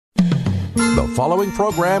The following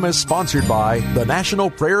program is sponsored by the National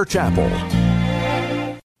Prayer Chapel.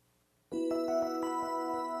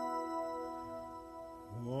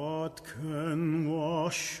 What can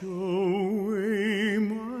wash away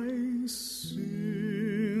my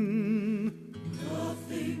sin?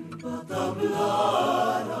 Nothing but the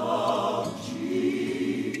blood of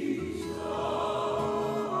Jesus.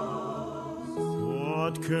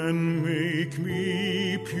 What can make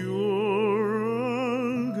me pure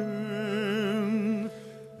again?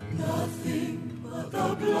 Nothing but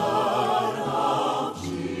the blood of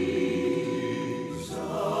Jesus.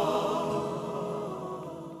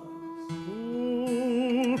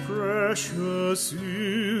 Oh, precious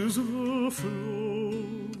is the flow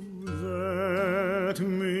that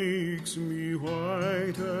makes me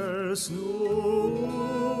white as snow.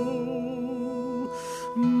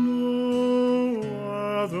 No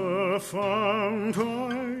other fount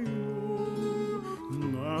I know,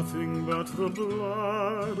 nothing but the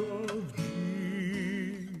blood of Jesus.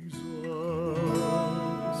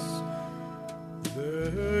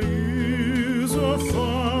 There is a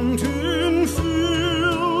fountain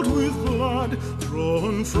filled with blood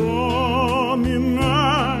drawn from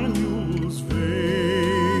Emmanuel's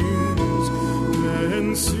veins,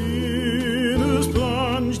 and sinners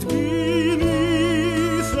plunged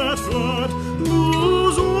beneath that flood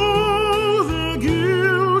lose all their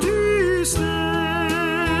guilty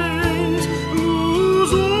stains,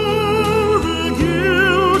 lose all their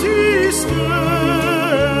guilty stains,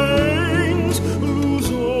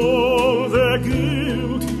 lose all their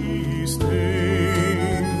guilty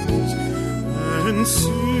stains, and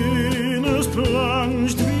sinners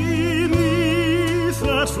plunged beneath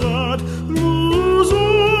that flood lose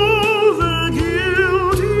all their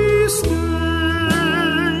guilty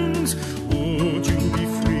stains. Would you be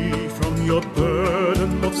free from your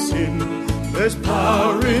burden of sin? There's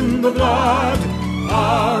power in the blood,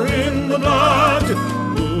 power in the blood.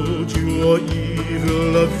 Would your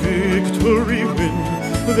evil a victory win?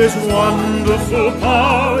 There's wonderful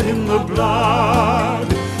power in the blood.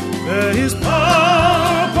 There is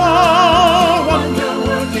power, power,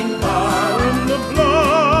 wonder-working power in the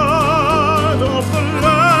blood of the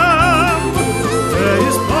Lamb. There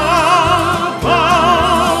is power,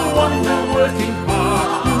 power, wonder-working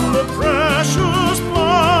power in the precious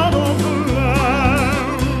blood of the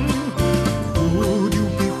Lamb. Would you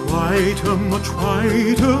be whiter, much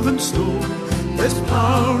whiter than snow? There's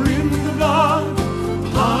power in the blood,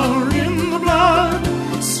 power in the blood.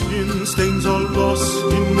 Sin stains are lost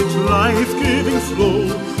in its life-giving flow.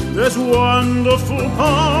 There's wonderful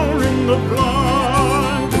power in the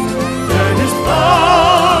blood. There is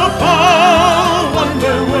power, power,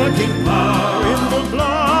 wonder-working power in the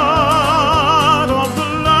blood of the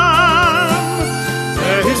Lamb.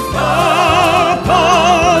 There is power,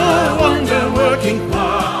 power, wonder-working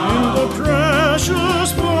power in the precious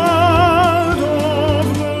blood of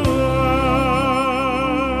the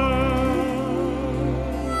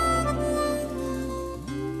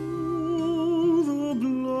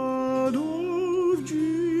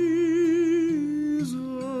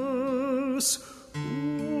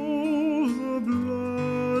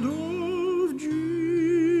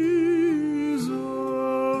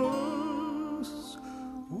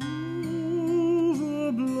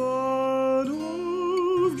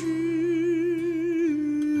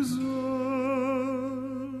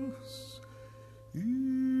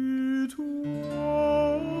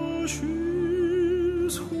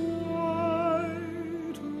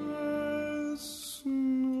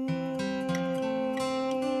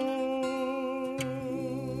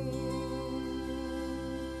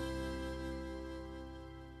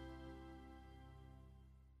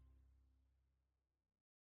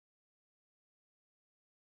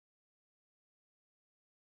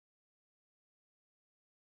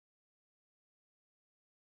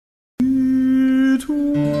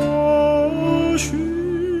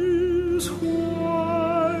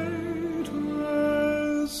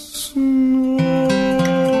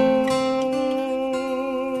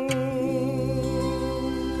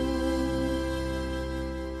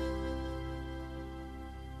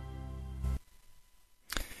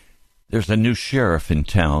There's a new sheriff in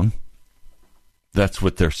town. That's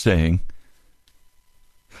what they're saying.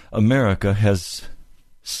 America has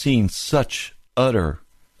seen such utter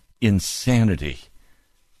insanity,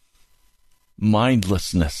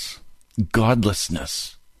 mindlessness,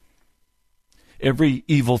 godlessness. Every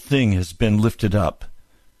evil thing has been lifted up.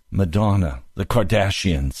 Madonna, the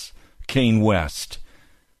Kardashians, Kanye West,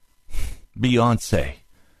 Beyonce.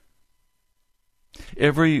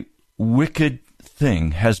 Every wicked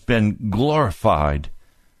thing has been glorified.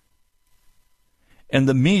 And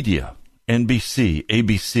the media NBC,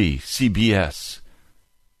 ABC, CBS,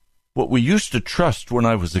 what we used to trust when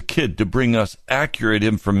I was a kid to bring us accurate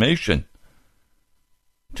information,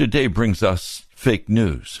 today brings us fake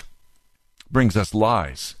news, brings us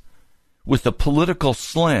lies, with a political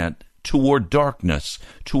slant toward darkness,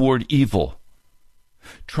 toward evil,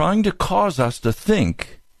 trying to cause us to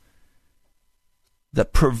think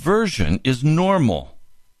that perversion is normal,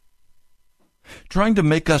 trying to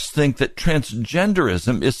make us think that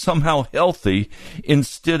transgenderism is somehow healthy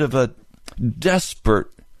instead of a desperate,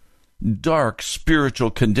 dark spiritual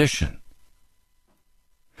condition,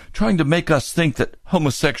 trying to make us think that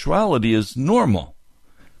homosexuality is normal,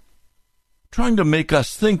 trying to make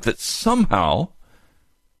us think that somehow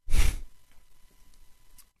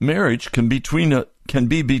marriage can be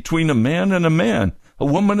between a man and a man, a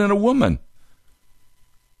woman and a woman.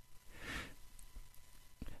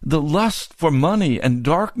 The lust for money and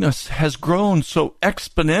darkness has grown so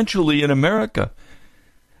exponentially in America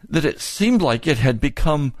that it seemed like it had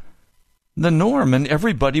become the norm, and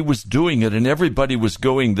everybody was doing it, and everybody was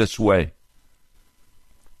going this way.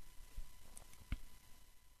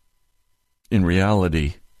 In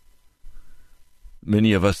reality,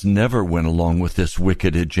 many of us never went along with this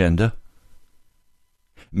wicked agenda.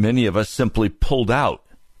 Many of us simply pulled out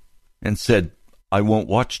and said, I won't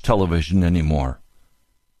watch television anymore.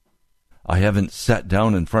 I haven't sat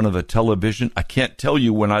down in front of a television. I can't tell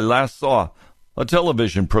you when I last saw a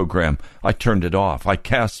television program. I turned it off. I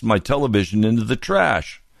cast my television into the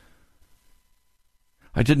trash.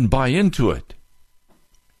 I didn't buy into it.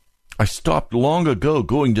 I stopped long ago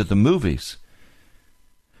going to the movies.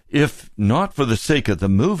 If not for the sake of the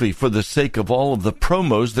movie, for the sake of all of the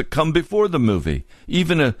promos that come before the movie.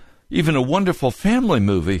 Even a wonderful family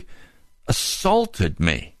movie assaulted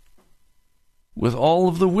me with all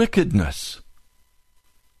of the wickedness.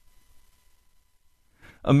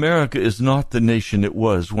 America is not the nation it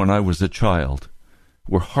was when I was a child,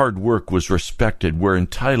 where hard work was respected, where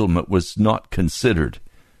entitlement was not considered.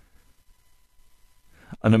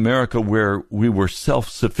 An America where we were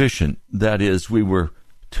self-sufficient, that is, we were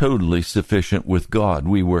totally sufficient with God.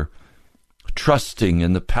 We were trusting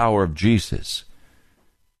in the power of Jesus,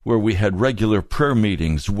 where we had regular prayer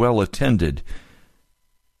meetings, well attended,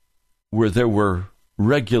 where there were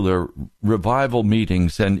regular revival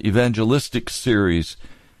meetings and evangelistic series,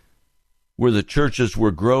 where the churches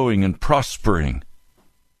were growing and prospering.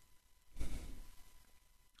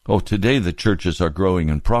 Oh, today the churches are growing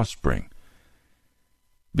and prospering,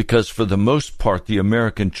 because for the most part the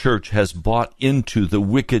American church has bought into the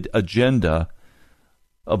wicked agenda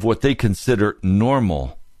of what they consider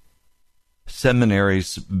normal.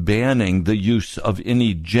 Seminaries banning the use of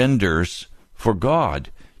any genders for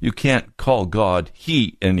God. You can't call God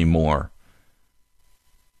he anymore.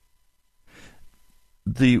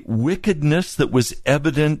 The wickedness that was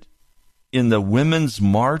evident in the Women's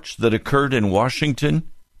March that occurred in Washington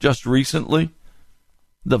just recently,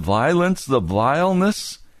 the violence, the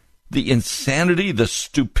vileness, the insanity, the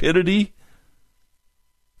stupidity,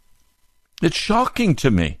 it's shocking to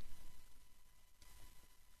me.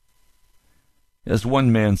 As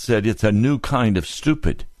one man said, it's a new kind of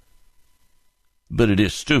stupid. But it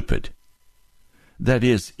is stupid. That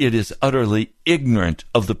is, it is utterly ignorant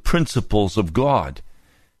of the principles of God.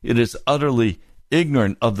 It is utterly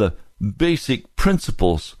ignorant of the basic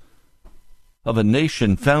principles of a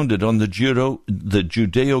nation founded on the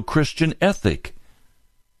Judeo-Christian ethic.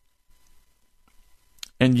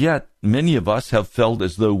 And yet, many of us have felt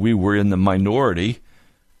as though we were in the minority,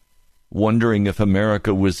 wondering if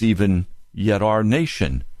America was even yet our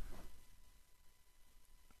nation.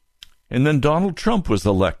 And then Donald Trump was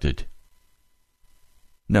elected.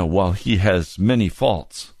 Now, while he has many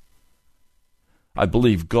faults, I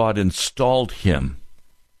believe God installed him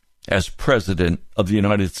as President of the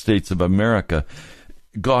United States of America.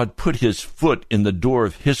 God put his foot in the door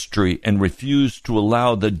of history and refused to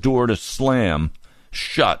allow the door to slam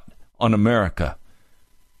shut on America.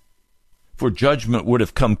 For judgment would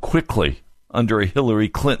have come quickly under a Hillary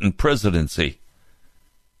Clinton presidency.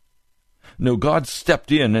 No, God stepped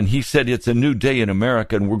in and he said it's a new day in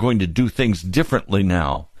America and we're going to do things differently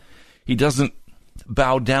now. He doesn't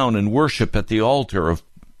bow down and worship at the altar of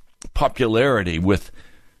popularity with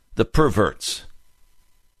the perverts,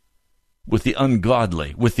 with the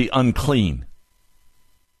ungodly, with the unclean.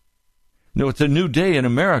 No, it's a new day in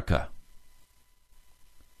America.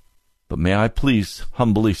 But may I please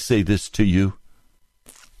humbly say this to you?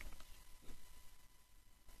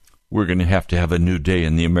 We're going to have a new day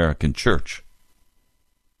in the American church.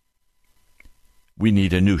 We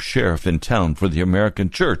need a new sheriff in town for the American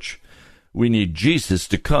church. We need Jesus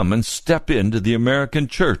to come and step into the American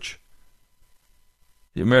church.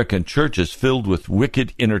 The American church is filled with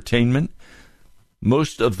wicked entertainment.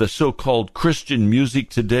 Most of the so-called Christian music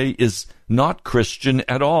today is not Christian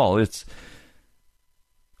at all. It's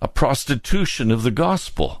a prostitution of the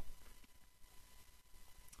gospel.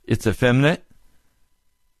 It's effeminate.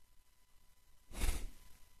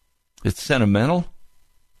 It's sentimental.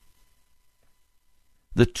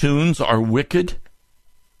 The tunes are wicked.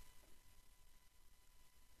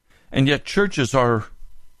 And yet churches are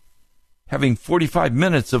having 45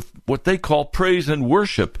 minutes of what they call praise and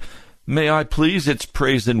worship. May I please, it's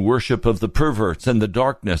praise and worship of the perverts and the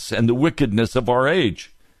darkness and the wickedness of our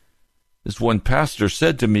age. As one pastor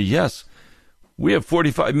said to me, yes, we have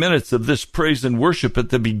 45 minutes of this praise and worship at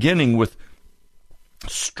the beginning with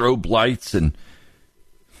strobe lights and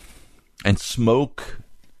smoke.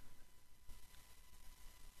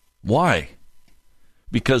 Why?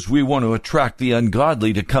 Because we want to attract the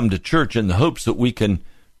ungodly to come to church in the hopes that we can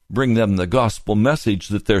bring them the gospel message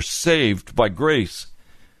that they're saved by grace.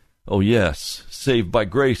 Oh yes, saved by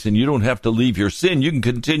grace, and you don't have to leave your sin. You can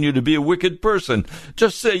continue to be a wicked person.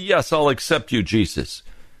 Just say, yes, I'll accept you, Jesus.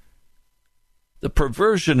 The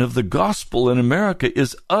perversion of the gospel in America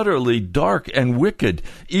is utterly dark and wicked.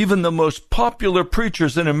 Even the most popular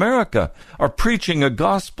preachers in America are preaching a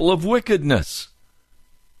gospel of wickedness.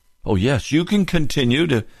 Oh yes, you can continue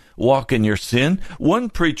to walk in your sin. One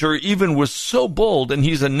preacher even was so bold, and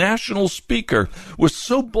he's a national speaker, was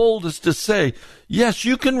so bold as to say, yes,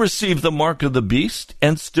 you can receive the mark of the beast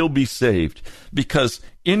and still be saved, because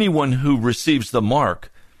anyone who receives the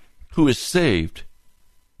mark, who is saved,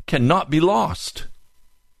 cannot be lost.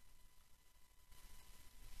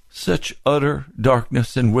 Such utter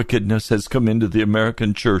darkness and wickedness has come into the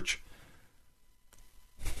American church.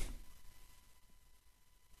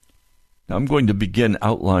 Now, I'm going to begin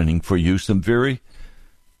outlining for you some very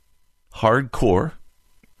hardcore,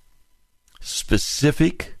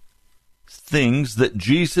 specific things that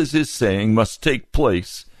Jesus is saying must take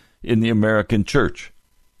place in the American church.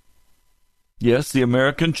 Yes, the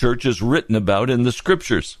American church is written about in the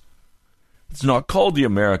scriptures. It's not called the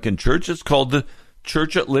American church, it's called the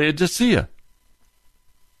church at Laodicea.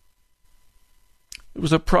 It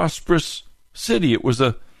was a prosperous city. It was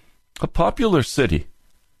a popular city.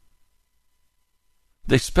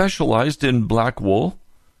 They specialized in black wool,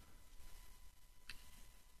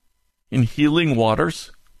 in healing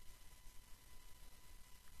waters.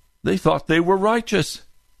 They thought they were righteous.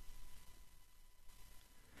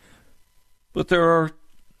 But there are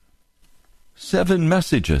 7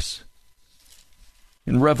 messages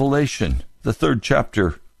in Revelation, the 3rd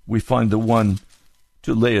chapter. We find the one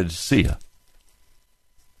to Laodicea.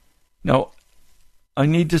 Now, I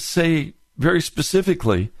need to say very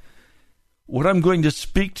specifically, what I'm going to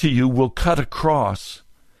speak to you will cut across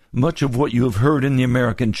much of what you have heard in the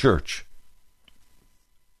American church.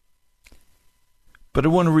 But I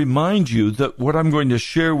want to remind you that what I'm going to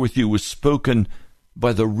share with you was spoken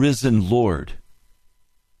by the risen Lord.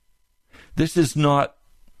 This is not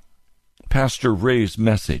Pastor Ray's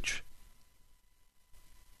message.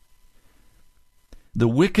 The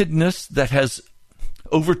wickedness that has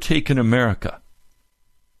overtaken America,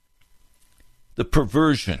 the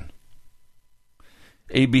perversion,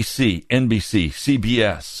 ABC, NBC,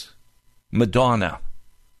 CBS, Madonna,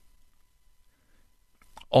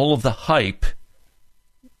 all of the hype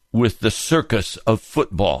with the circus of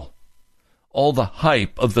football, all the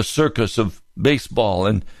hype of the circus of baseball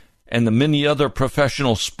and the many other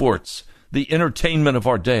professional sports, the entertainment of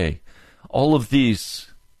our day, all of these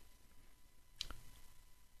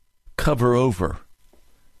cover over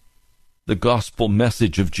the gospel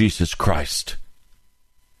message of Jesus Christ.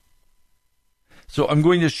 So I'm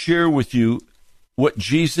going to share with you what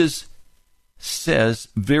Jesus says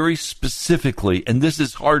very specifically, and this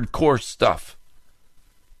is hardcore stuff.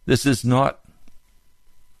 This is not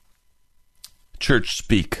church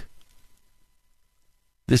speak.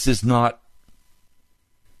 This is not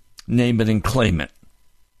name it and claim it.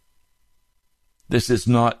 This is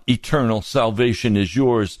not eternal salvation is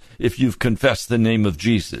yours if you've confessed the name of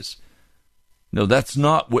Jesus. No, that's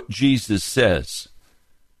not what Jesus says.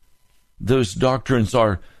 Those doctrines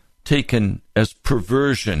are taken as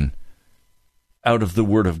perversion out of the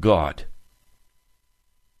Word of God.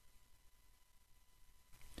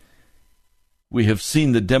 We have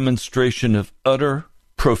seen the demonstration of utter,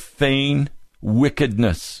 profane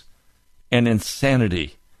wickedness and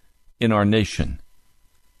insanity in our nation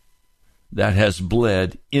that has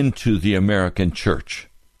bled into the American church.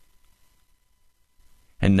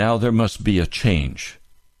 And now there must be a change.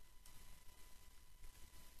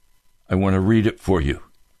 I want to read it for you.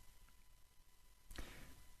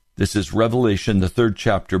 This is Revelation, the 3rd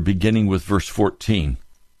chapter, beginning with verse 14.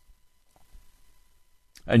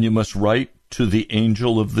 And you must write to the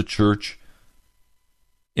angel of the church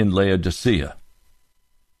in Laodicea,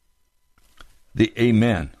 the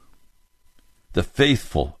Amen, the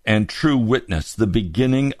faithful and true witness, the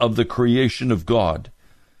beginning of the creation of God,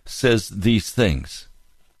 says these things.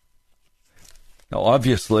 Now,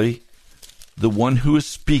 obviously, the one who is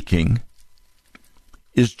speaking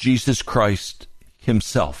is Jesus Christ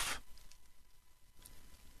himself.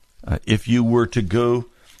 If you were to go,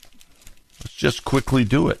 let's just quickly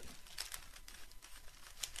do it.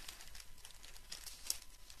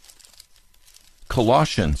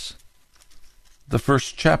 Colossians, the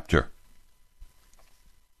 1st chapter.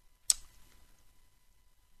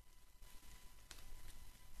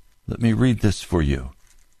 Let me read this for you.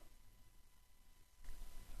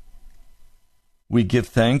 We give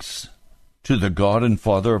thanks to the God and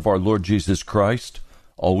Father of our Lord Jesus Christ,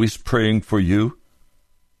 always praying for you,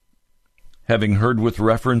 having heard with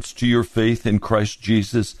reference to your faith in Christ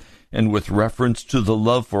Jesus and with reference to the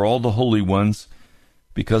love for all the holy ones,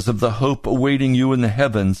 because of the hope awaiting you in the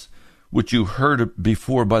heavens, which you heard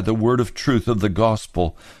before by the word of truth of the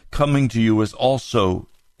gospel, coming to you as also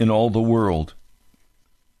in all the world.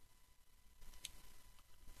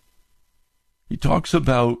 He talks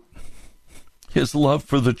about his love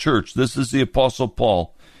for the church. This is the Apostle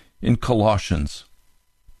Paul in Colossians.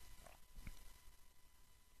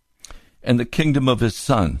 And the kingdom of his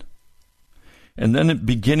Son. And then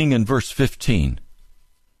beginning in verse 15,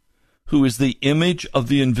 who is the image of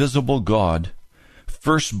the invisible God,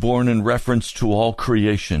 firstborn in reference to all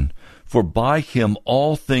creation. For by him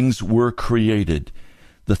all things were created,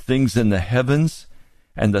 the things in the heavens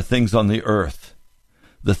and the things on the earth,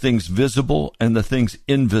 the things visible and the things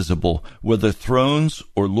invisible, whether thrones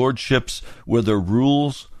or lordships, whether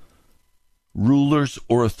rulers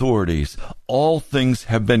or authorities. All things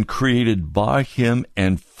have been created by him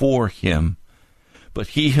and for him. But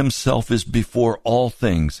he himself is before all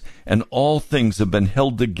things, and all things have been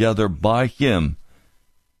held together by him.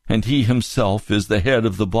 And he himself is the head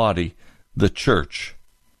of the body, the church,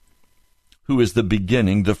 who is the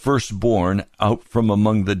beginning, the firstborn out from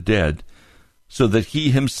among the dead, so that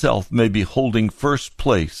he himself may be holding first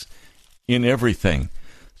place in everything.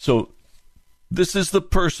 So this is the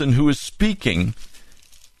person who is speaking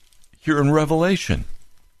here in Revelation,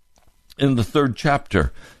 in the 3rd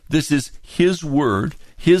chapter. This is his word,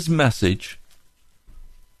 his message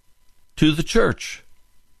to the church.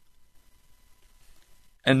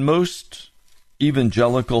 And most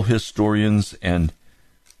evangelical historians and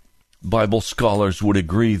Bible scholars would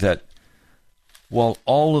agree that while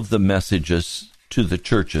all of the messages to the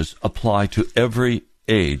churches apply to every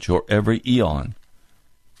age or every eon,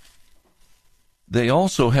 they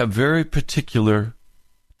also have very particular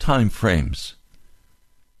time frames.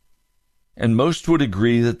 And most would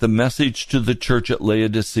agree that the message to the church at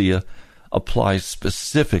Laodicea applies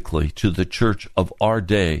specifically to the church of our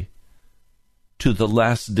day, to the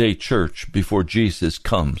last day church before Jesus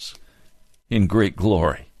comes in great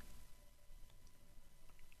glory.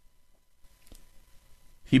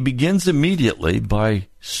 He begins immediately by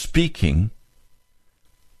speaking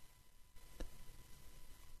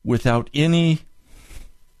without any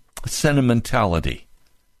sentimentality.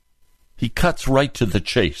 He cuts right to the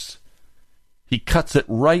chase. He cuts it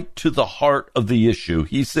right to the heart of the issue.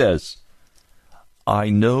 He says, I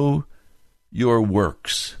know your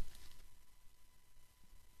works,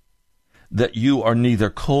 that you are neither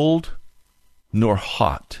cold nor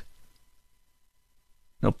hot.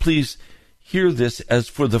 Now please hear this as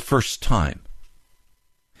for the first time.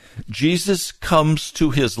 Jesus comes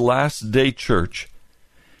to his last day church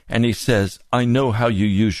and he says, I know how you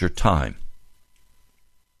use your time.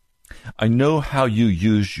 I know how you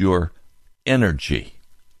use your energy.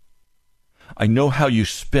 I know how you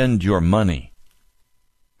spend your money.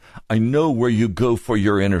 I know where you go for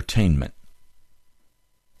your entertainment.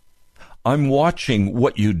 I'm watching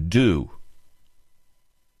what you do.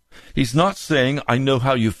 He's not saying, I know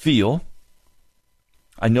how you feel.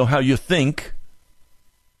 I know how you think.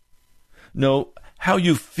 No, how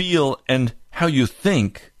you feel and how you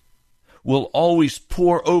think will always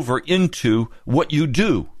pour over into what you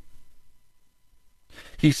do.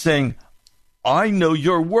 He's saying, I know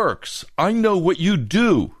your works. I know what you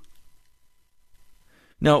do.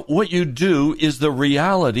 Now, what you do is the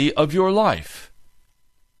reality of your life.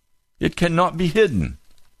 It cannot be hidden.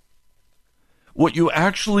 What you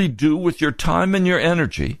actually do with your time and your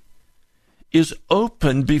energy is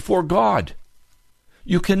open before God.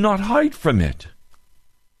 You cannot hide from it.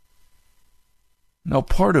 Now,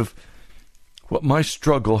 part of what my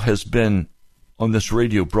struggle has been on this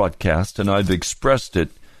radio broadcast, and I've expressed it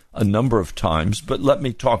a number of times, but let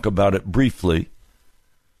me talk about it briefly.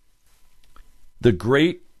 The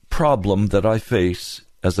great problem that I face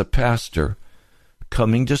as a pastor,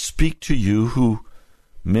 coming to speak to you who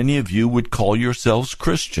many of you would call yourselves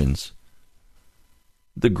Christians,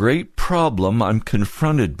 the great problem I'm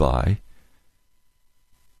confronted by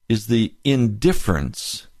is the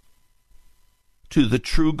indifference to the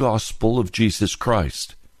true gospel of Jesus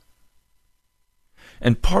Christ.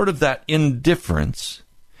 And part of that indifference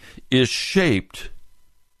is shaped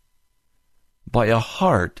by a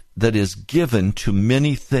heart that is given to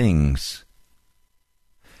many things.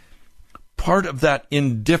 Part of that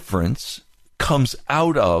indifference comes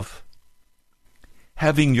out of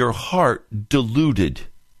having your heart deluded.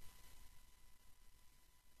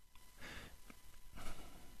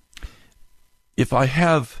 If I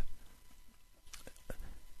have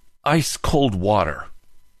ice cold water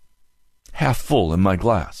half full in my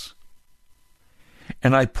glass,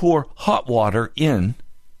 and I pour hot water in,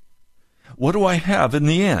 what do I have in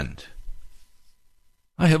the end?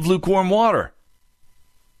 I have lukewarm water.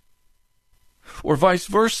 Or vice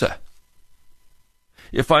versa.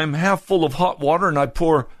 If I'm half full of hot water and I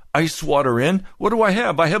pour ice water in, what do I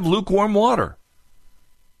have? I have lukewarm water.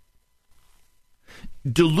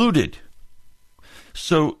 Diluted.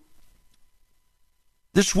 So,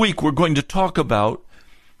 this week we're going to talk about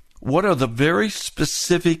what are the very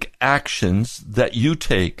specific actions that you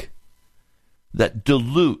take that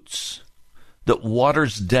dilutes, that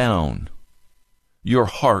waters down your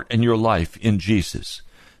heart and your life in Jesus,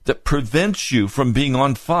 that prevents you from being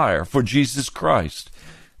on fire for Jesus Christ,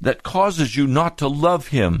 that causes you not to love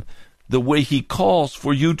Him the way He calls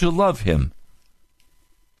for you to love Him.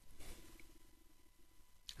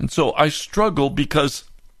 And so I struggle because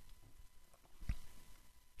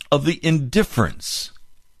of the indifference.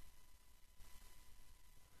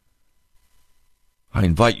 I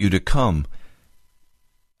invite you to come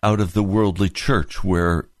out of the worldly church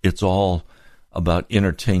where it's all about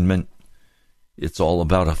entertainment. It's all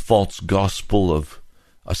about a false gospel of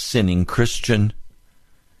a sinning Christian.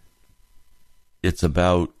 It's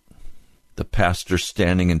about the pastor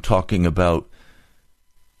standing and talking about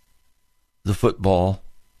the football,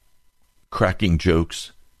 cracking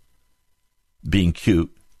jokes, being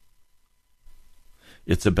cute.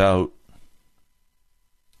 It's about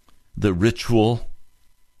the ritual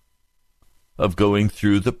of going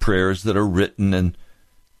through the prayers that are written, and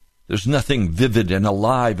there's nothing vivid and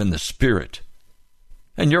alive in the spirit.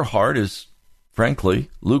 And your heart is,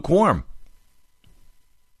 frankly, lukewarm.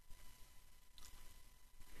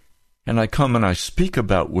 And I come and I speak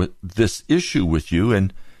about this issue with you,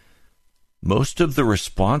 and most of the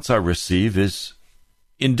response I receive is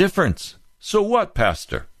indifference. So what,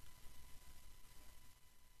 Pastor?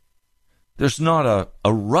 There's not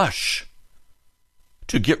a rush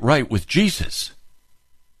to get right with Jesus.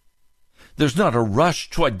 There's not a rush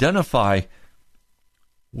to identify,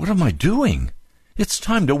 what am I doing? It's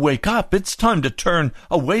time to wake up. It's time to turn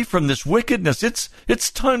away from this wickedness.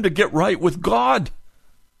 It's time to get right with God.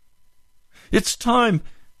 It's time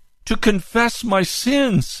to confess my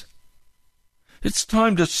sins. It's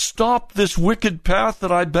time to stop this wicked path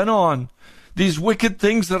that I've been on, these wicked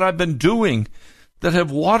things that I've been doing that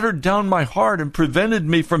have watered down my heart and prevented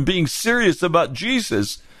me from being serious about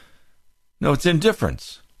Jesus. No, it's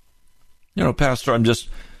indifference. Pastor, I'm just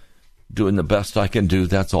doing the best I can do.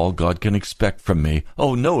 That's all God can expect from me.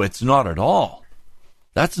 Oh, no, it's not at all.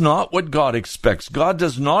 That's not what God expects. God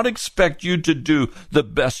does not expect you to do the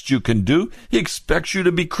best you can do. He expects you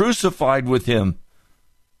to be crucified with Him.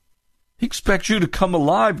 He expects you to come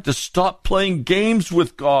alive, to stop playing games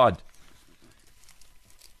with God.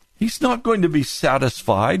 He's not going to be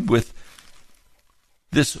satisfied with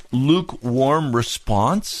this lukewarm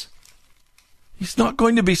response. He's not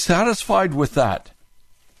going to be satisfied with that.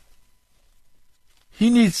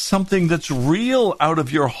 He needs something that's real out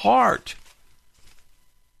of your heart.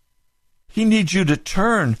 He needs you to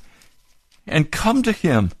turn and come to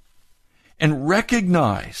Him and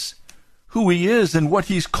recognize who He is and what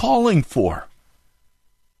He's calling for.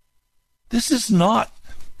 This is not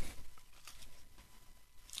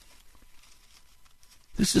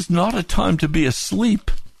a time to be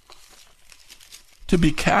asleep, to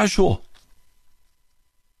be casual.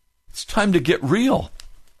 It's time to get real.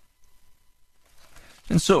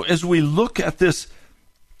 And so as we look at this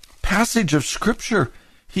passage of Scripture,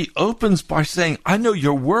 he opens by saying, I know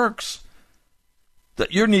your works,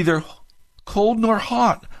 that you're neither cold nor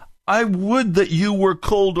hot. I would that you were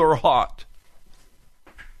cold or hot.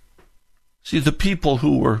 See, the people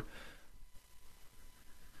who were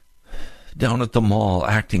down at the mall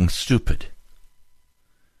acting stupid,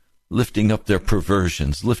 lifting up their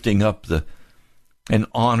perversions, lifting up and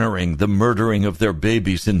honoring the murdering of their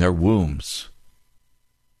babies in their wombs.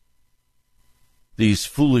 These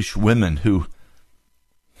foolish women who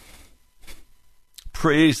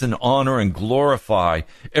praise and honor and glorify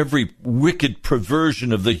every wicked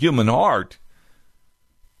perversion of the human heart,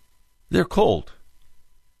 they're cold.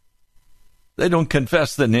 They don't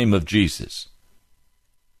confess the name of Jesus.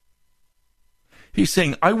 He's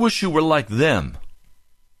saying, I wish you were like them,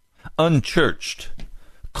 unchurched,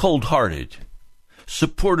 cold-hearted,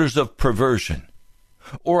 supporters of perversion.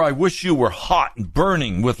 Or I wish you were hot and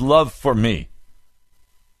burning with love for me.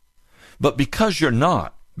 But because you're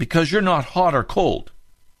not hot or cold,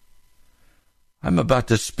 I'm about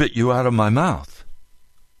to spit you out of my mouth.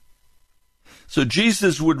 So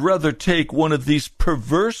Jesus would rather take one of these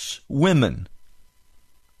perverse women,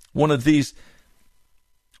 one of these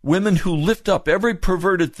women who lift up every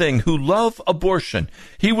perverted thing, who love abortion.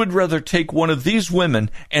 He would rather take one of these women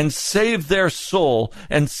and save their soul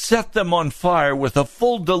and set them on fire with a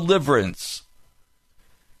full deliverance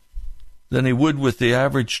than he would with the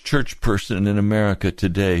average church person in America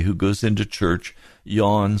today who goes into church,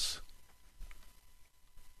 yawns,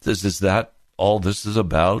 says, is that all this is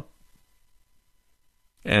about?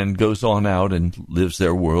 And goes on out and lives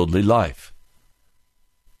their worldly life.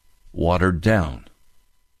 Watered down.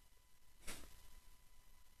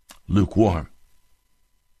 Lukewarm.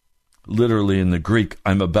 Literally in the Greek,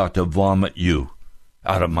 I'm about to vomit you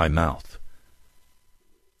out of my mouth.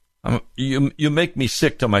 You make me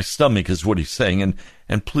sick to my stomach is what he's saying.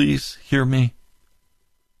 And please hear me.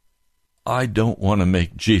 I don't want to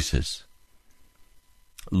make Jesus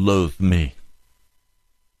loathe me.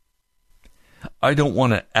 I don't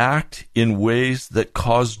want to act in ways that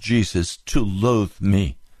cause Jesus to loathe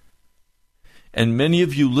me. And many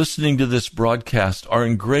of you listening to this broadcast are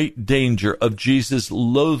in great danger of Jesus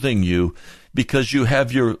loathing you because you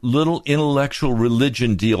have your little intellectual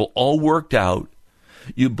religion deal all worked out.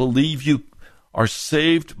 You believe you are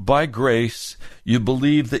saved by grace. You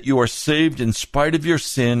believe that you are saved in spite of your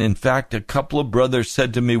sin. In fact, a couple of brothers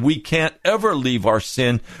said to me, we can't ever leave our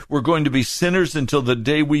sin. We're going to be sinners until the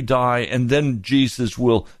day we die, and then Jesus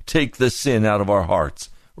will take the sin out of our hearts.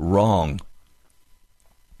 Wrong.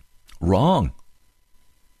 Wrong.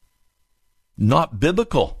 Not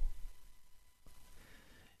biblical.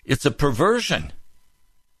 It's a perversion.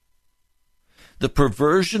 The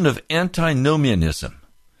perversion of antinomianism.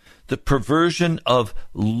 The perversion of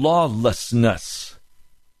lawlessness.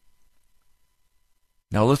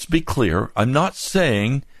 Now let's be clear. I'm not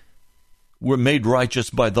saying we're made righteous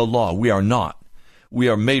by the law. We are not. We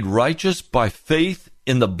are made righteous by faith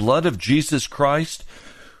in the blood of Jesus Christ,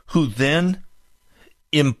 who then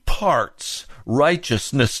imparts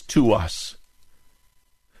righteousness to us,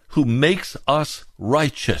 who makes us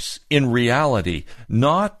righteous in reality,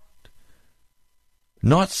 not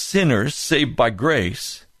sinners saved by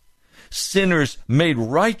grace, sinners made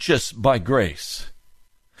righteous by grace.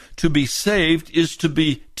 To be saved is to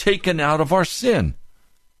be taken out of our sin.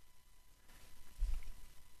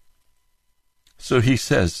 So he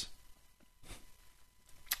says,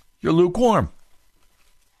 you're lukewarm.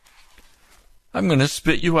 I'm going to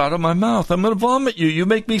spit you out of my mouth. I'm going to vomit you. You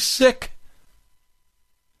make me sick.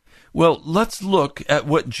 Well, let's look at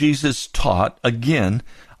what Jesus taught. Again,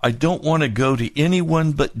 I don't want to go to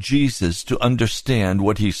anyone but Jesus to understand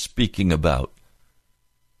what he's speaking about.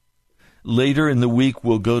 Later in the week,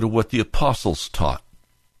 we'll go to what the apostles taught,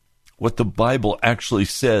 what the Bible actually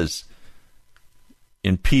says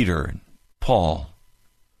in Peter and Paul,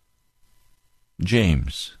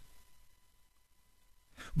 James.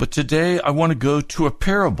 But today, I want to go to a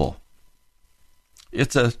parable.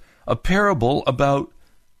 It's a parable about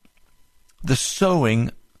the sowing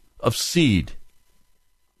of seed.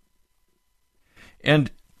 And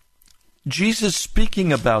Jesus,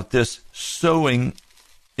 speaking about this sowing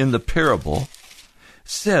in the parable,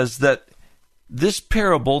 says that this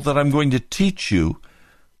parable that I'm going to teach you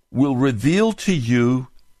will reveal to you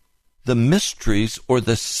the mysteries or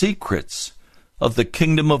the secrets of the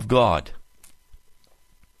kingdom of God.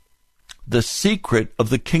 The secret of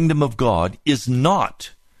the kingdom of God is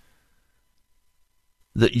not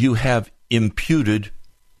that you have imputed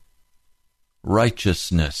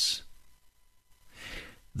righteousness.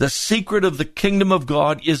 The secret of the kingdom of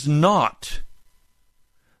God is not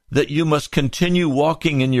that you must continue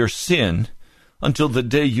walking in your sin until the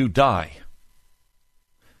day you die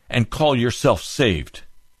and call yourself saved.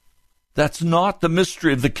 That's not the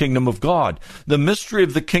mystery of the kingdom of God. The mystery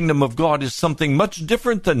of the kingdom of God is something much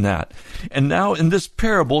different than that. And now in this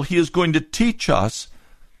parable, he is going to teach us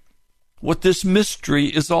what this mystery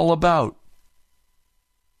is all about.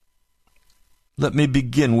 Let me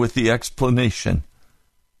begin with the explanation.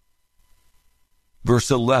 Verse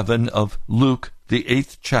 11 of Luke, the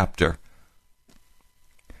 8th chapter.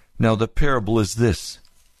 Now the parable is this.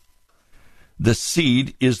 The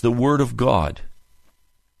seed is the word of God.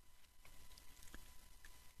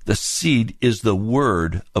 The seed is the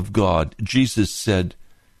word of God. Jesus said,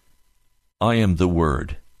 I am the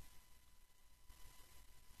word.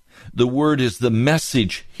 The word is the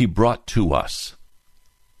message he brought to us.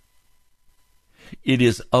 It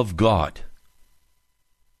is of God.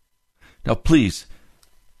 Now please,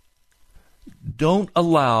 don't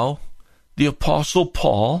allow the Apostle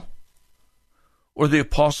Paul or the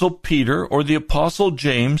Apostle Peter or the Apostle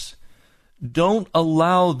James, don't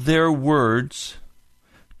allow their words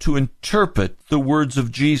to interpret the words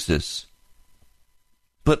of Jesus,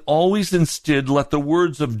 but always instead let the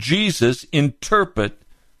words of Jesus interpret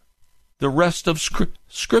the rest of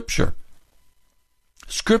Scripture.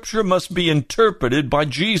 Scripture must be interpreted by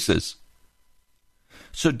Jesus.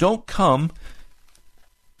 So don't come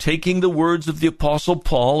taking the words of the Apostle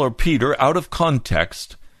Paul or Peter out of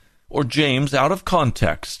context, or James out of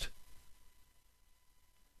context,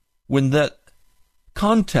 when that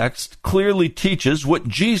context clearly teaches what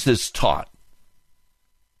Jesus taught.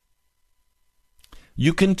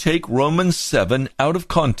 You can take Romans 7 out of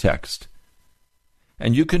context,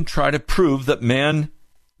 and you can try to prove that man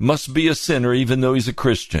must be a sinner even though he's a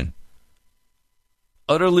Christian.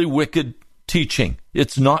 Utterly wicked teaching.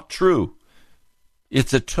 It's not true.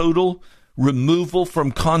 It's a total removal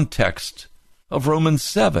from context of Romans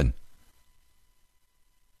 7.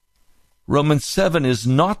 Romans 7 is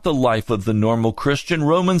not the life of the normal Christian.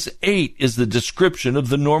 Romans 8 is the description of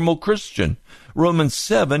the normal Christian. Romans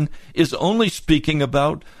 7 is only speaking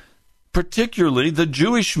about particularly the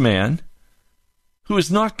Jewish man who is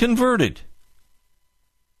not converted.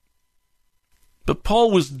 But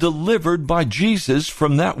Paul was delivered by Jesus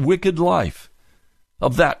from that wicked life,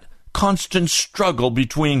 of that constant struggle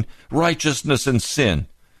between righteousness and sin.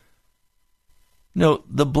 No,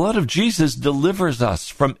 the blood of Jesus delivers us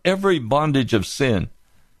from every bondage of sin.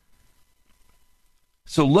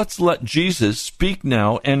 So let's let Jesus speak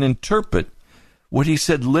now and interpret what he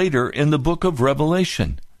said later in the book of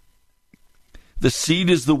Revelation. The seed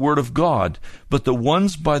is the word of God, but the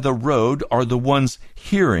ones by the road are the ones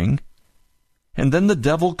hearing, and then the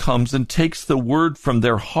devil comes and takes the word from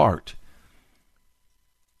their heart.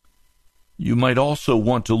 You might also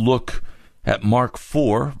want to look at Mark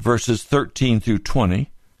 4, verses 13 through 20,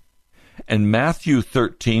 and Matthew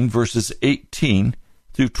 13, verses 18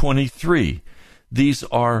 through 23. These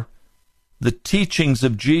are the teachings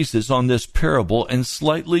of Jesus on this parable, and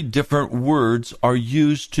slightly different words are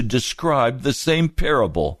used to describe the same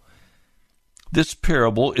parable. This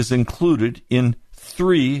parable is included in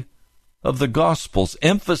 3 of the Gospels,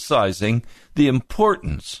 emphasizing the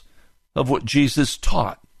importance of what Jesus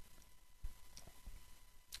taught.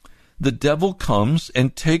 The devil comes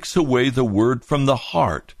and takes away the word from the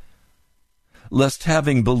heart, lest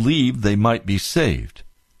having believed they might be saved.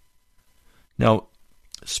 Now,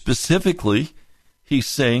 specifically, he's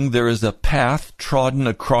saying there is a path trodden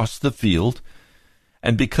across the field,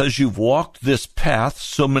 and because you've walked this path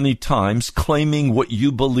so many times, claiming what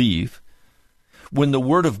you believe, when the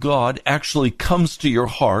word of God actually comes to your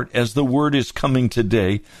heart, as the word is coming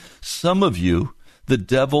today, some of you, the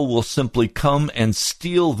devil will simply come and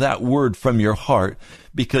steal that word from your heart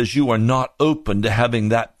because you are not open to having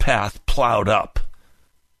that path plowed up,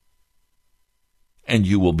 and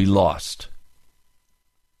you will be lost.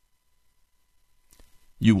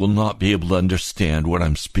 You will not be able to understand what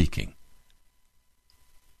I'm speaking.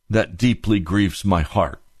 That deeply grieves my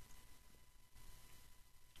heart.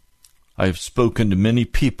 I have spoken to many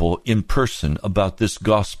people in person about this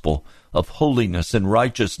gospel of holiness and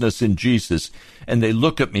righteousness in Jesus, and they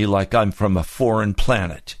look at me like I'm from a foreign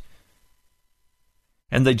planet.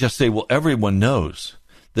 And they just say, well, everyone knows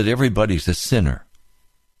that everybody's a sinner.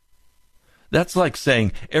 That's like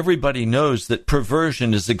saying everybody knows that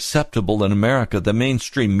perversion is acceptable in America. The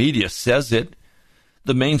mainstream media says it.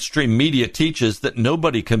 The mainstream media teaches that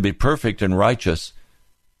nobody can be perfect and righteous.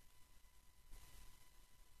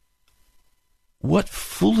 What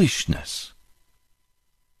foolishness!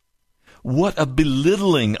 What a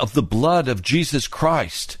belittling of the blood of Jesus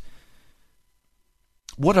Christ!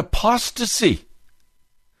 What apostasy!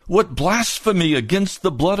 What blasphemy against the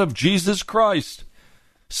blood of Jesus Christ!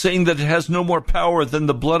 Saying that it has no more power than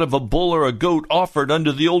the blood of a bull or a goat offered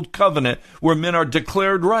under the old covenant where men are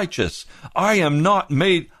declared righteous. I am not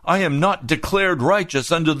declared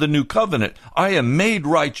righteous under the new covenant. I am made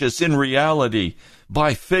righteous in reality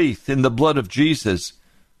by faith in the blood of Jesus.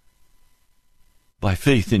 By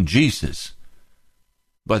faith in Jesus.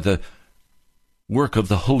 by the work of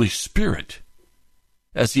the Holy Spirit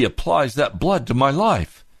as he applies that blood to my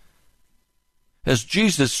life. As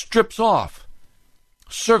Jesus strips off,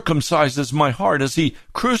 circumcises my heart, as he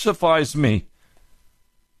crucifies me,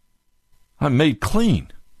 I'm made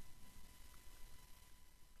clean.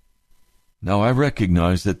 Now I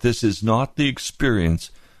recognize that this is not the experience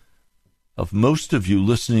of most of you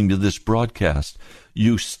listening to this broadcast.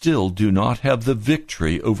 You still do not have the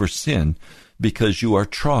victory over sin because you are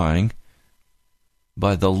trying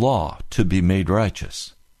by the law to be made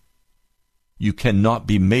righteous. You cannot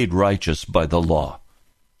be made righteous by the law.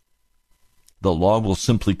 The law will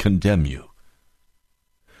simply condemn you.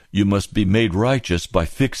 You must be made righteous by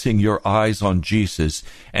fixing your eyes on Jesus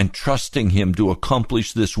and trusting him to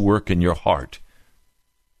accomplish this work in your heart.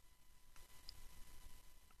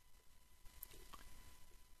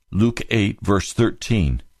 Luke 8, verse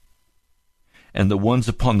 13. And the ones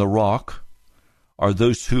upon the rock are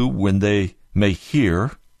those who, when they may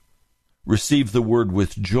hear, receive the word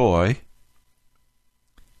with joy,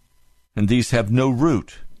 and these have no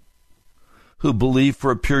root, who believe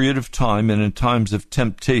for a period of time and in times of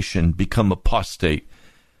temptation become apostate.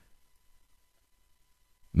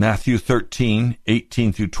 Matthew 13,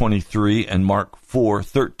 18 through 23, and Mark 4,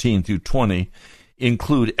 13 through 20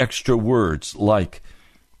 include extra words like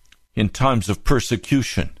in times of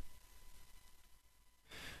persecution,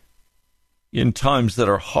 in times that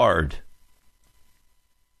are hard,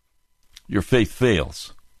 your faith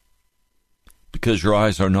fails because your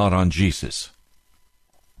eyes are not on Jesus.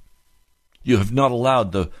 You have not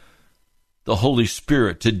allowed the Holy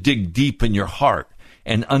Spirit to dig deep in your heart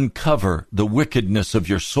and uncover the wickedness of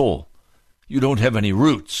your soul. You don't have any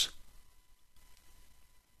roots.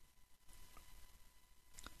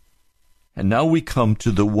 And now we come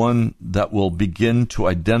to the one that will begin to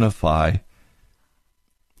identify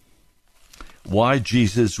why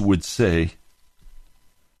Jesus would say,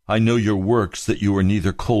 I know your works, that you are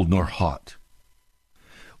neither cold nor hot.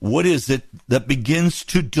 What is it that begins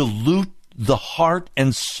to dilute the heart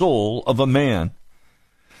and soul of a man,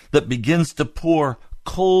 that begins to pour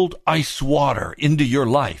cold ice water into your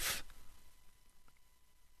life?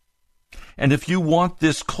 And if you want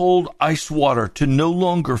this cold ice water to no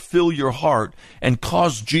longer fill your heart and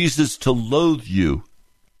cause Jesus to loathe you,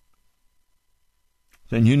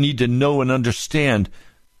 then you need to know and understand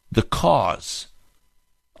the cause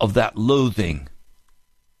of that loathing.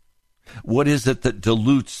 What is it that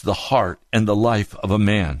dilutes the heart and the life of a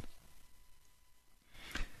man?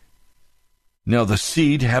 Now the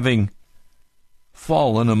seed having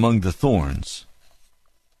fallen among the thorns,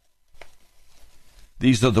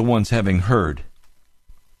 these are the ones having heard.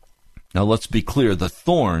 Now let's be clear, the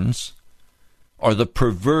thorns are the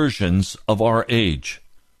perversions of our age.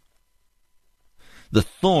 The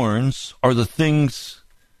thorns are the things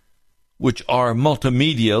which our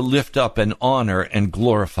multimedia lift up and honor and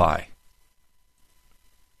glorify.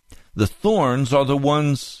 The thorns are the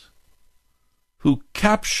ones who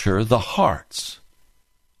capture the hearts.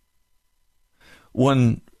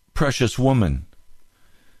 One precious woman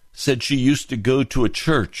said she used to go to a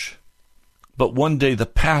church, but one day the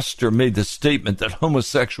pastor made the statement that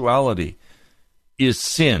homosexuality is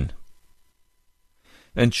sin.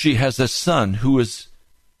 And she has a son who is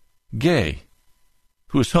gay,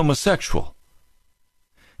 who is homosexual.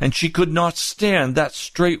 And she could not stand that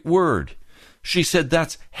straight word. She said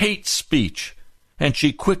that's hate speech, and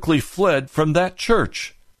she quickly fled from that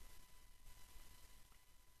church.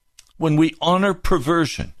 When we honor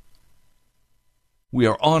perversion, we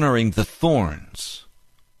are honoring the thorns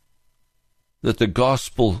that the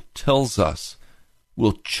gospel tells us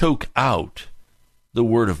will choke out the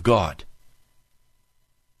word of God.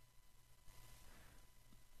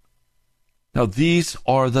 Now, these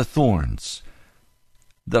are the thorns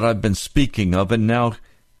that I've been speaking of, and now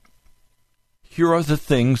here are the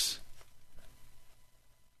things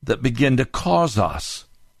that begin to cause us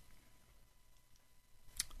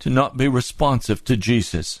to not be responsive to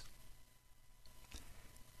Jesus.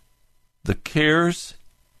 The cares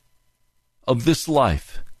of this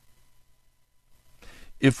life.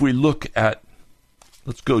 If we look at,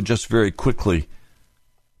 let's go just very quickly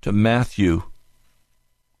to Matthew,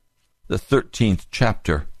 the 13th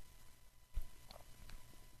chapter.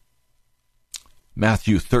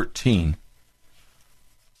 Matthew 13.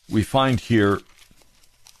 We find here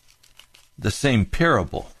the same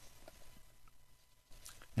parable.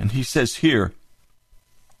 And he says here,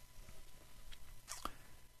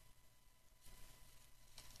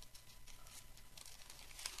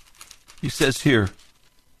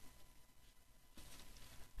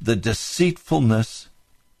 the deceitfulness,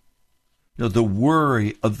 the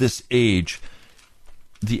worry of this age.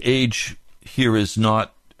 the age here is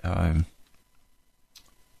not,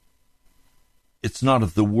 it's not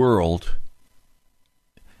of the world.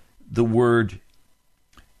 The word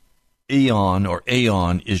eon or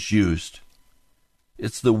aeon is used.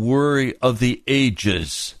 It's the worry of the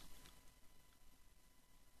ages.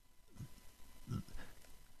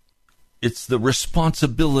 It's the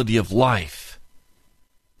responsibility of life.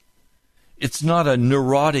 It's not a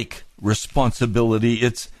neurotic responsibility.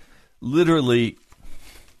 It's literally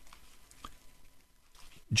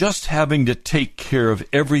just having to take care of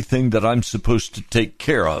everything that I'm supposed to take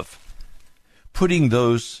care of. Putting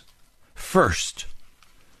those first.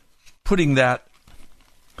 Putting that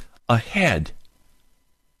ahead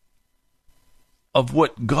of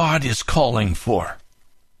what God is calling for.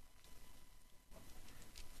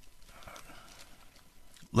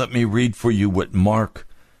 Let me read for you what Mark,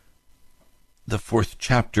 the 4th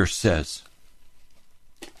chapter, says.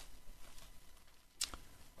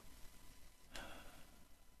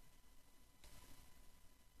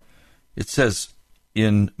 It says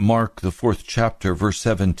in Mark, the 4th chapter, verse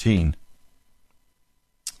 17,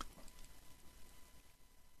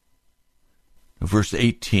 verse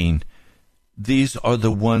 18, these are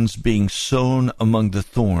the ones being sown among the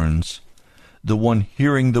thorns, the one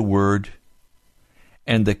hearing the word,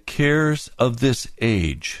 and the cares of this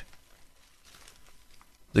age.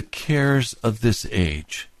 The cares of this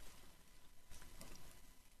age.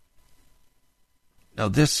 Now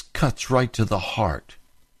this cuts right to the heart.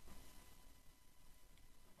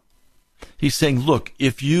 He's saying, look,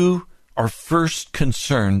 if you are first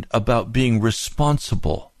concerned about being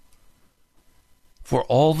responsible for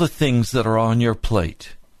all the things that are on your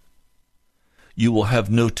plate, you will have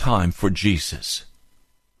no time for Jesus.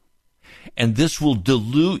 And this will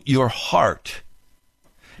dilute your heart.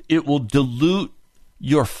 It will dilute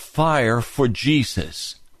your fire for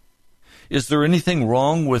Jesus. Is there anything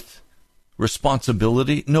wrong with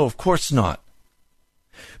responsibility? No, of course not.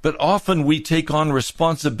 But often we take on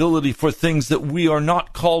responsibility for things that we are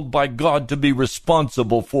not called by God to be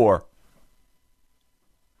responsible for.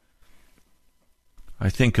 I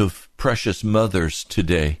think of precious mothers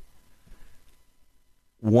today.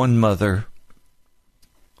 One mother,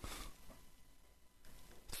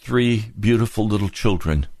 3 beautiful little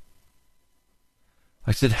children.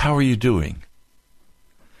 I said, how are you doing?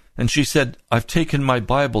 And she said, I've taken my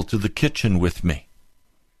Bible to the kitchen with me.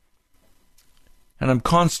 And I'm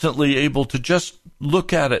constantly able to just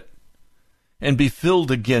look at it and be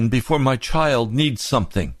filled again before my child needs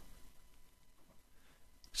something.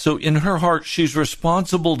 So in her heart, she's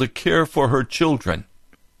responsible to care for her children.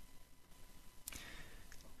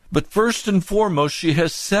 But first and foremost, she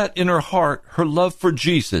has set in her heart her love for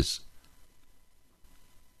Jesus.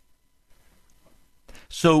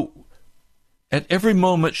 So at every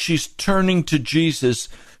moment, she's turning to Jesus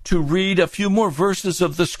to read a few more verses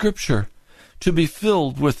of the Scripture, to be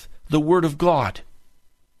filled with the Word of God.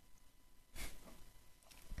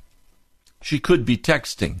 She could be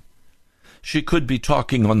texting. She could be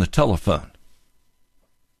talking on the telephone.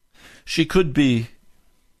 She could be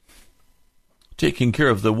taking care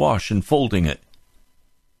of the wash and folding it.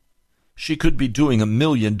 She could be doing a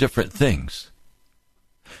million different things.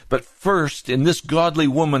 But first, in this godly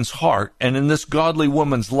woman's heart and in this godly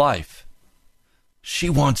woman's life, she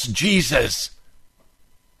wants Jesus.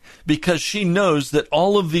 Because she knows that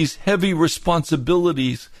all of these heavy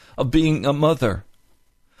responsibilities of being a mother,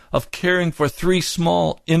 of caring for 3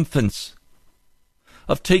 small infants,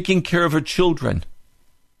 of taking care of her children,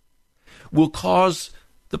 will cause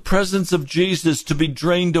the presence of Jesus to be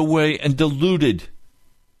drained away and diluted.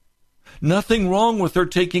 Nothing wrong with her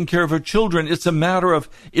taking care of her children. It's a matter of,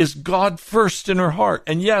 is God first in her heart?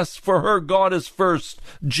 And yes, for her, God is first.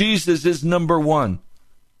 Jesus is number 1.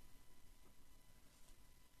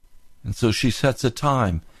 And so she sets a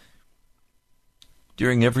time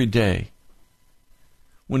during every day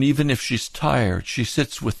when, even if she's tired, she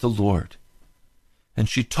sits with the Lord and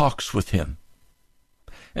she talks with Him.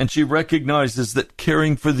 And she recognizes that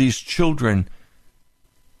caring for these children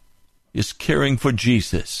is caring for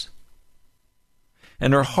Jesus.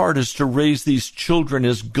 And her heart is to raise these children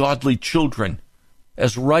as godly children,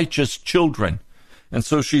 as righteous children. And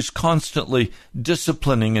so she's constantly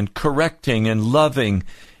disciplining and correcting and loving,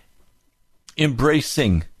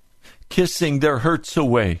 embracing, kissing their hurts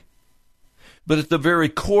away. But at the very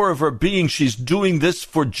core of her being, she's doing this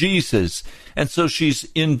for Jesus. And so she's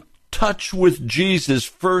in touch with Jesus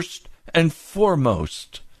first and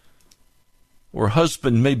foremost. Her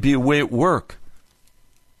husband may be away at work.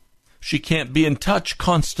 She can't be in touch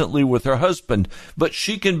constantly with her husband, but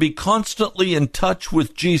she can be constantly in touch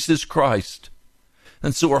with Jesus Christ.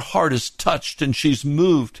 And so her heart is touched and she's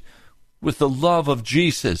moved with the love of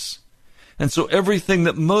Jesus. And so everything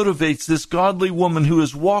that motivates this godly woman who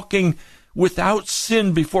is walking without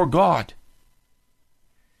sin before God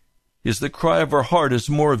is the cry of her heart is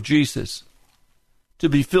more of Jesus, to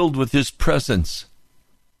be filled with his presence.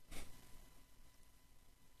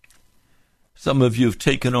 Some of you have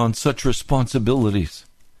taken on such responsibilities.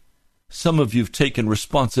 Some of you have taken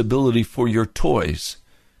responsibility for your toys,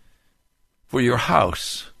 for your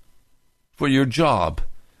house, for your job,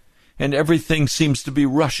 and everything seems to be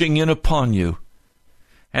rushing in upon you.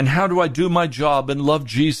 And how do I do my job and love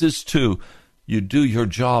Jesus too? You do your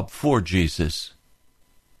job for Jesus.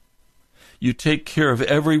 You take care of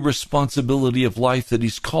every responsibility of life that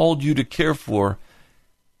he's called you to care for,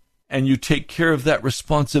 and you take care of that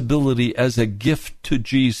responsibility as a gift to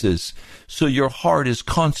Jesus. So your heart is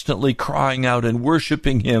constantly crying out and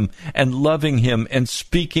worshiping him and loving him and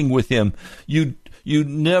speaking with him. You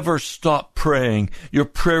never stop praying. Your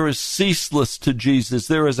prayer is ceaseless to Jesus.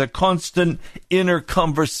 There is a constant inner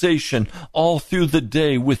conversation all through the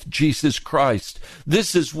day with Jesus Christ.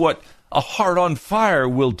 This is what a heart on fire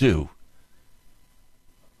will do.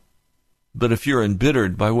 But if you're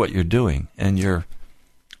embittered by what you're doing and you're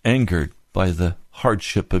angered by the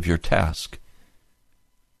hardship of your task,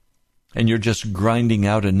 and you're just grinding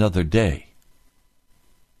out another day,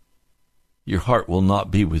 your heart will not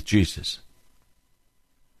be with Jesus.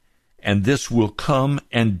 And this will come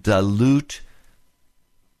and dilute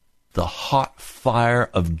the hot fire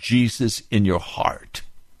of Jesus in your heart.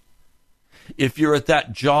 If you're at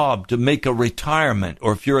that job to make a retirement,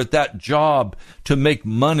 or if you're at that job to make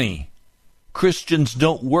money, Christians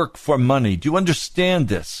don't work for money. Do you understand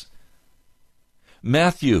this?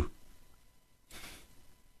 Matthew,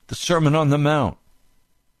 the Sermon on the Mount.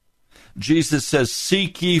 Jesus says,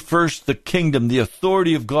 seek ye first the kingdom, the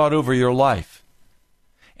authority of God over your life,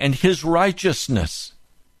 and his righteousness.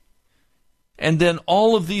 And then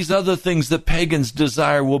all of these other things that pagans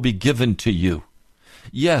desire will be given to you.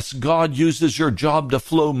 Yes, God uses your job to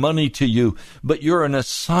flow money to you, but you're an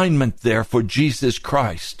assignment there for Jesus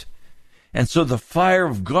Christ. And so the fire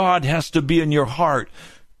of God has to be in your heart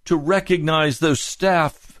to recognize those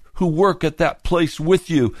staff who work at that place with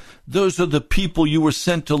you. Those are the people you were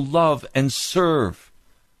sent to love and serve.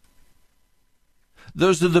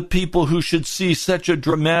 Those are the people who should see such a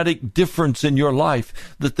dramatic difference in your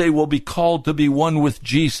life that they will be called to be one with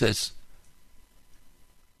Jesus.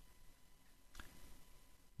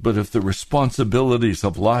 But if the responsibilities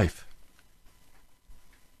of life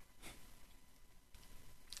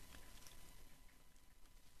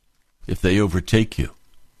if they overtake you,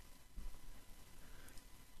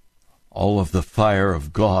 all of the fire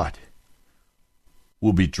of God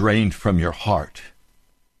will be drained from your heart.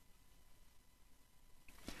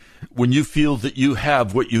 When you feel that you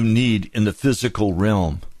have what you need in the physical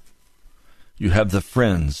realm, you have the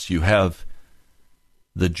friends, you have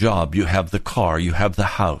the job, you have the car, you have the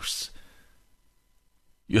house,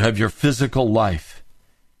 you have your physical life,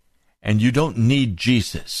 and you don't need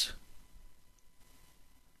Jesus,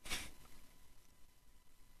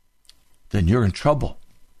 then you're in trouble.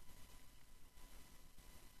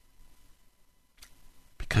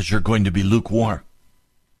 Because you're going to be lukewarm.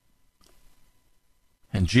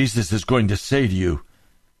 And Jesus is going to say to you,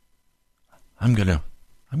 I'm going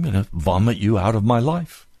to vomit you out of my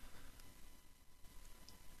life.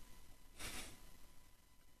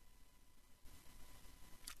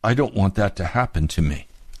 I don't want that to happen to me.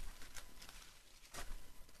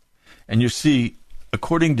 And you see,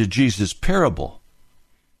 according to Jesus' parable,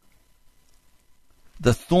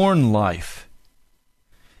 the thorn life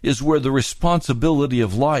is where the responsibility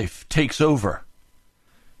of life takes over,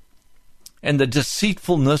 and the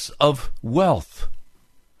deceitfulness of wealth,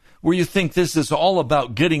 where you think this is all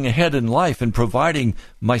about getting ahead in life and providing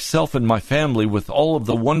myself and my family with all of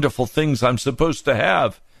the wonderful things I'm supposed to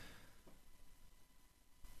have.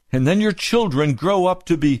 And then your children grow up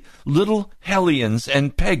to be little hellions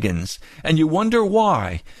and pagans, and you wonder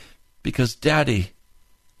why. Because Daddy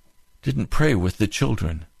didn't pray with the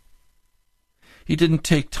children. He didn't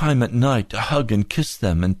take time at night to hug and kiss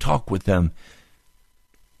them and talk with them.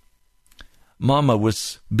 Mama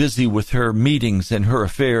was busy with her meetings and her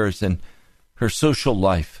affairs and her social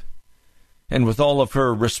life and with all of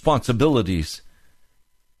her responsibilities.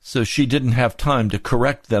 So she didn't have time to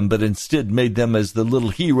correct them, but instead made them as the little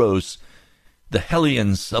heroes, the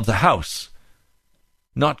hellions of the house,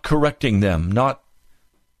 not correcting them, not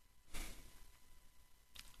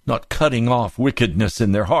cutting off wickedness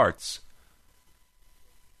in their hearts.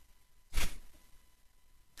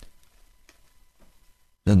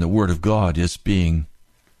 Then the Word of God is being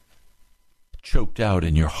choked out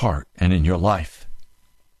in your heart and in your life.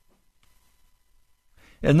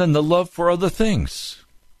 And then the love for other things.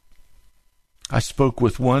 I spoke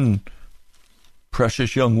with one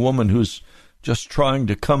precious young woman who's just trying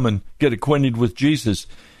to come and get acquainted with Jesus.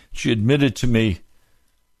 She admitted to me,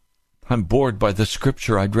 I'm bored by the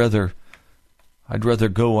scripture. I'd rather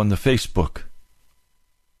go on the Facebook.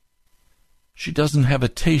 She doesn't have a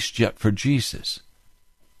taste yet for Jesus.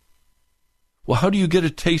 Well, how do you get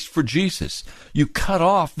a taste for Jesus? You cut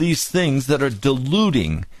off these things that are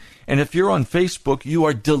diluting. And if you're on Facebook, you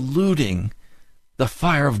are diluting the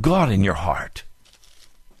fire of God in your heart.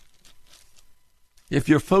 If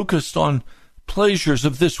you're focused on pleasures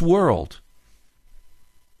of this world,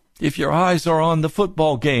 if your eyes are on the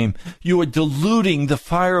football game, you are diluting the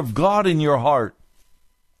fire of God in your heart.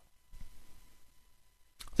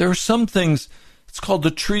 There are some things, it's called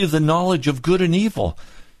the tree of the knowledge of good and evil.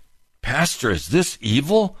 Pastor, is this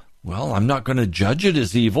evil? Well, I'm not going to judge it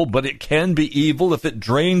as evil, but it can be evil if it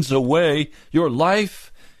drains away your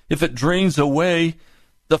life, if it drains away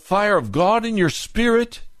the fire of God in your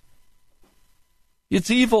spirit. It's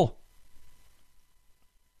evil.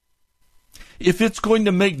 If it's going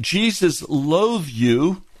to make Jesus loathe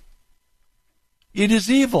you, it is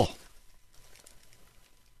evil.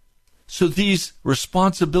 So these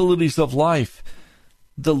responsibilities of life,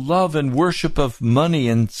 the love and worship of money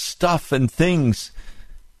and stuff and things,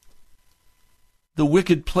 the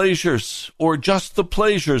wicked pleasures or just the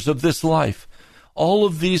pleasures of this life, all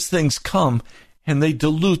of these things come and they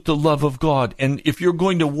dilute the love of God. And if you're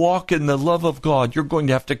going to walk in the love of God, you're going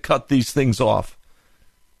to have to cut these things off.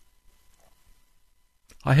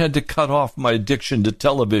 I had to cut off my addiction to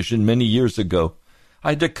television many years ago. I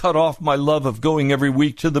had to cut off my love of going every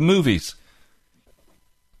week to the movies.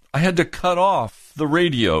 I had to cut off the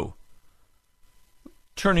radio,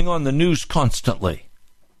 turning on the news constantly,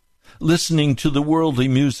 listening to the worldly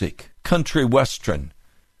music, country western,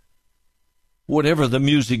 whatever the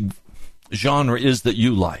music genre is that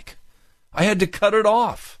you like. I had to cut it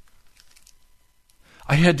off.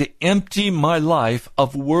 I had to empty my life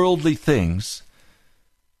of worldly things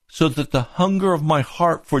so that the hunger of my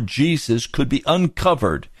heart for Jesus could be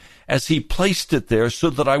uncovered as he placed it there so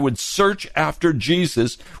that I would search after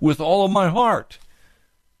Jesus with all of my heart.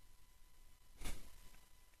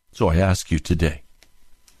 So I ask you today,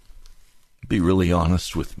 be really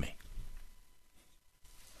honest with me.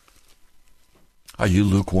 Are you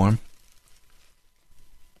lukewarm?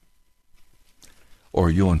 Or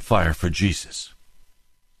are you on fire for Jesus?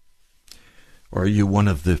 Or are you one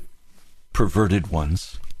of the perverted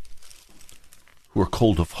ones who are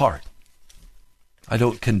cold of heart? I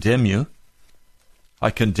don't condemn you.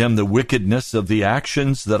 I condemn the wickedness of the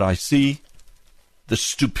actions that I see, the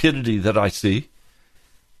stupidity that I see.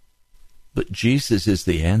 But Jesus is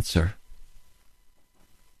the answer.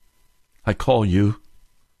 I call you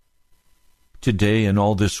today and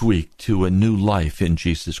all this week to a new life in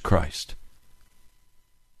Jesus Christ.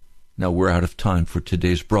 Now we're out of time for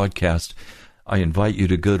today's broadcast. I invite you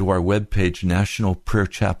to go to our webpage,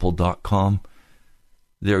 nationalprayerchapel.com.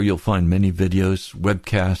 There you'll find many videos,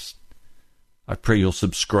 webcasts. I pray you'll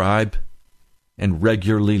subscribe and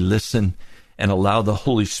regularly listen and allow the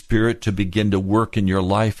Holy Spirit to begin to work in your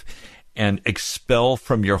life and expel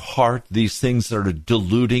from your heart these things that are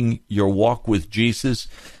diluting your walk with Jesus,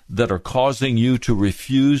 that are causing you to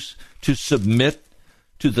refuse to submit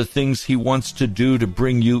to the things he wants to do to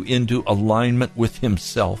bring you into alignment with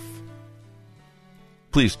himself.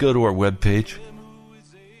 Please go to our webpage.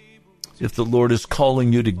 If the Lord is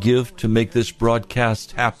calling you to give to make this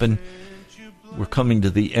broadcast happen, we're coming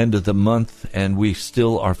to the end of the month and we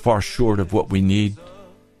still are far short of what we need.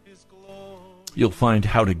 You'll find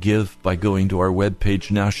how to give by going to our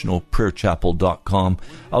webpage, nationalprayerchapel.com.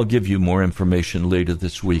 I'll give you more information later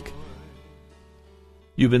this week.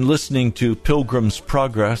 You've been listening to Pilgrim's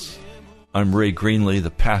Progress. I'm Ray Greenley,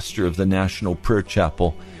 the pastor of the National Prayer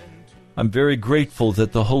Chapel. I'm very grateful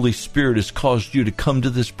that the Holy Spirit has caused you to come to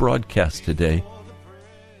this broadcast today.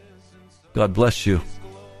 God bless you.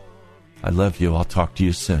 I love you. I'll talk to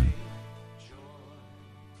you soon.